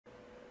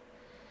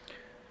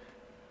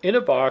In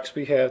a box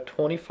we have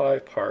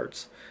 25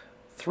 parts.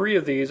 3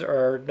 of these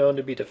are known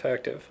to be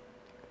defective.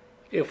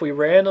 If we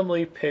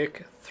randomly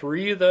pick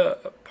 3 of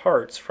the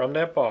parts from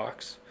that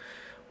box,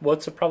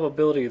 what's the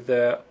probability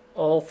that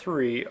all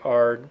 3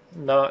 are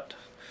not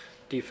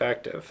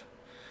defective?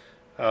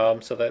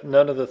 So that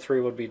none of the 3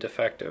 would be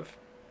defective.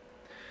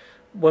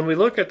 When we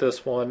look at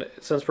this one,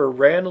 since we're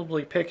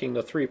randomly picking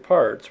the 3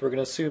 parts, we're going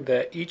to assume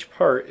that each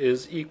part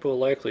is equal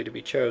likely to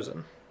be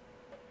chosen.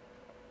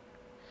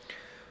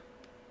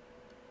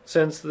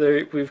 Since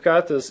we've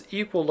got this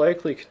equal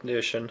likely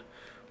condition,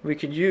 we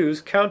can use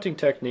counting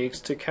techniques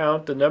to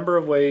count the number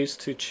of ways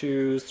to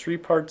choose 3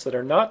 parts that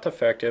are not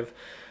defective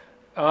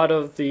out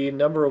of the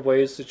number of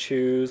ways to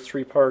choose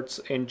 3 parts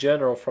in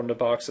general from the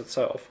box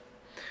itself.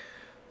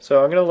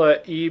 So I'm going to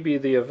let E be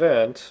the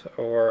event,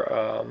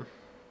 or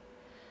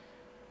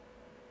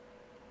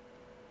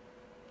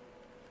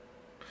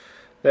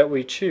that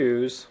we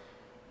choose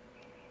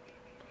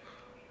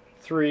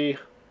 3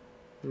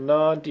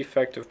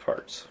 non-defective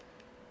parts.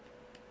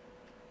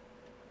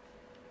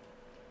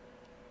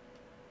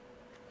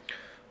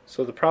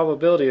 So the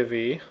probability of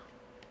E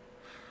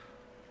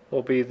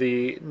will be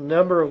the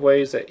number of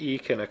ways that E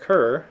can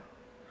occur.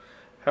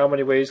 How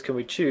many ways can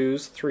we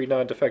choose 3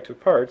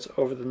 non-defective parts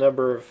over the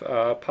number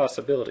of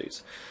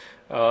possibilities,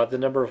 the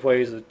number of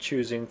ways of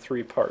choosing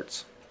 3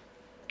 parts.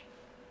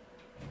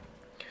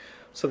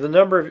 So the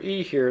number of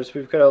E here is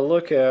we've got to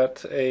look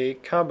at a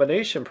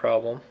combination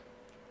problem.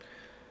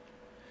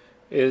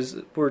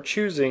 We're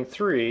choosing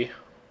 3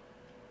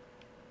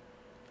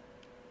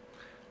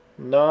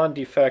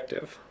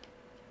 non-defective.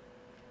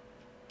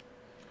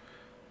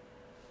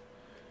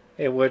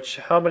 In which,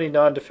 how many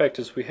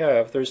non-defectives we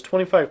have? There's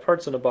 25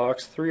 parts in a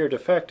box, 3 are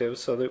defective,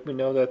 so that we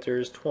know that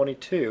there's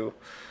 22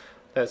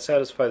 that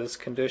satisfy this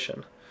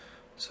condition.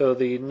 So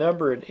the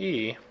number in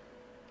E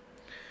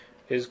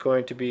is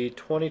going to be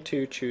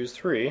 22 choose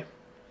 3.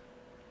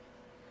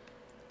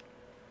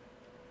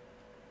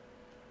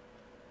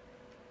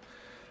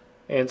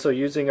 And so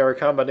using our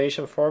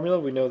combination formula,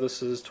 we know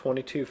this is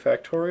 22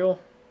 factorial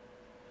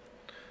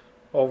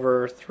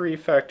over 3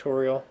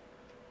 factorial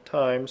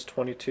times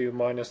 22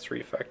 minus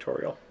 3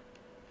 factorial.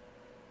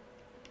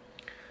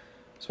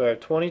 So I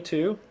have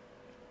 22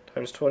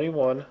 times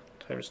 21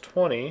 times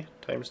 20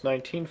 times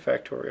 19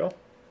 factorial,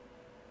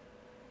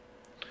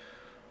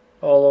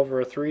 all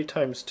over 3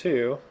 times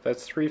 2,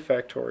 that's 3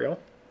 factorial.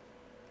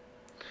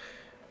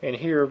 And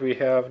here we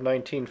have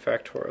 19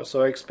 factorial.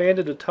 So I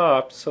expanded the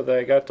top so that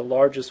I got the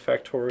largest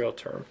factorial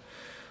term.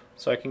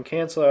 So I can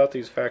cancel out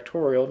these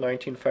factorial,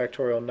 19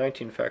 factorial,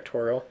 19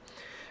 factorial,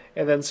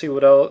 and then see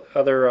what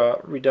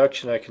other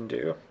reduction I can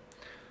do.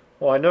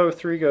 Well, I know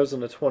 3 goes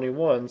into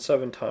 21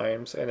 7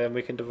 times, and then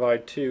we can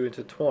divide 2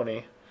 into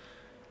 20.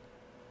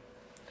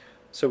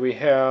 So we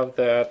have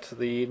that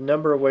the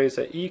number of ways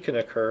that E can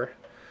occur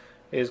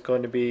is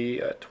going to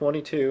be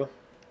 22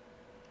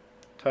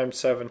 times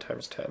 7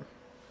 times 10.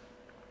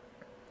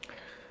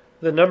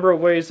 The number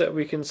of ways that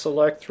we can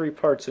select 3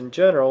 parts in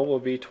general will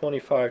be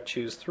 25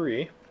 choose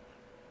 3.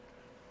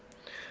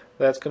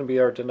 That's going to be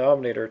our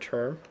denominator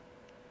term.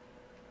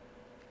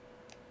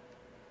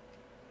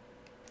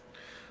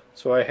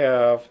 So I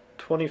have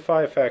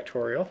 25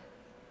 factorial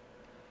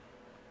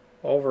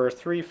over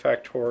 3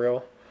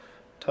 factorial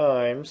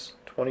times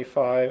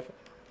 25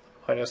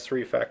 minus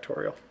 3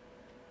 factorial.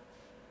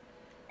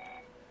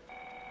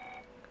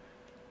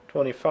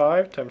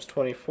 25 times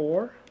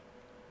 24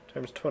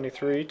 times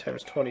 23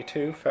 times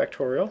 22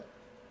 factorial,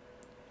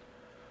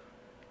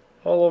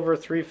 all over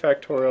 3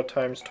 factorial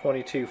times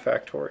 22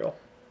 factorial.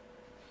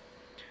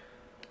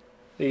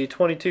 The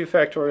 22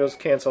 factorials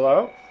cancel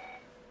out.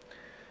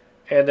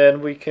 And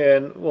then we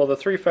can, well, the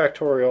 3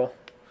 factorial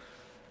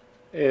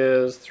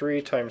is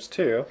 3 times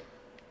 2,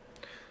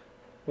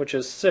 which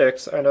is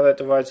 6. I know that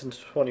divides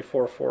into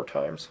 24 4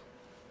 times.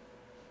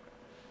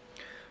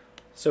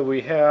 So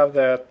we have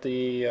that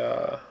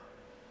the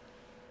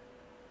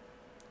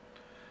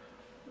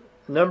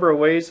number of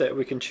ways that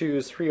we can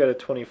choose 3 out of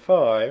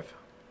 25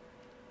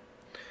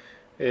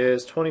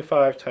 is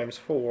 25 times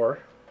 4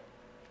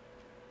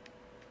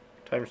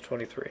 times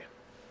 23.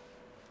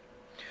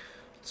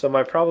 So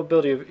my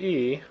probability of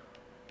E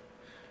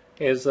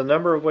is the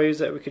number of ways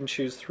that we can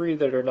choose 3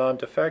 that are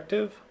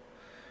non-defective,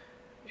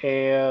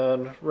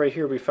 and right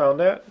here we found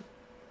that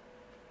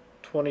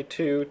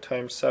 22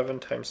 times 7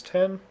 times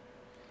 10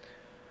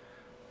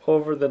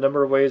 over the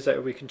number of ways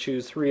that we can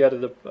choose 3 out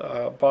of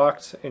the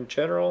box in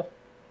general,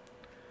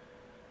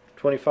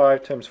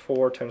 25 times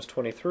 4 times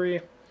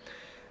 23.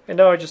 And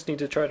now I just need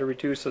to try to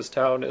reduce this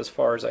down as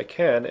far as I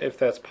can, if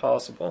that's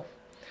possible.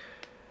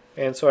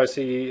 And so I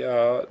see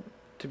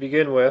to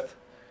begin with,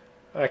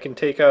 I can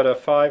take out a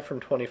 5 from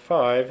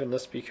 25, and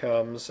this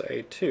becomes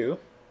a 2.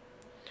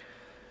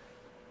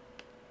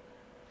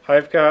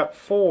 I've got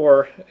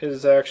 4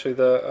 is actually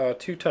the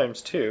 2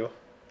 times 2.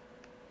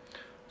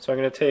 So I'm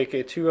going to take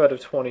a 2 out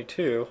of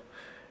 22,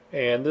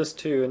 and this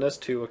 2 and this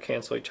 2 will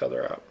cancel each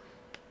other out.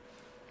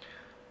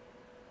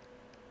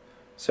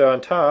 So on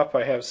top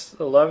I have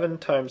 11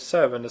 times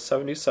 7 is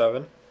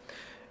 77,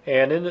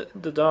 And in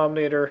the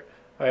denominator,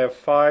 I have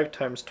 5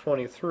 times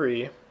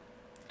 23.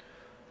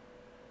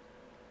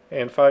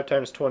 And 5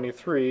 times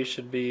 23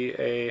 should be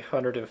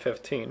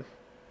 115.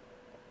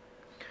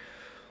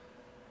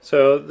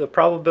 So the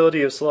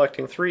probability of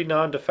selecting 3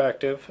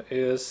 non-defective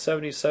is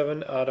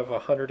 77 out of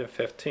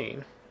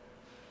 115.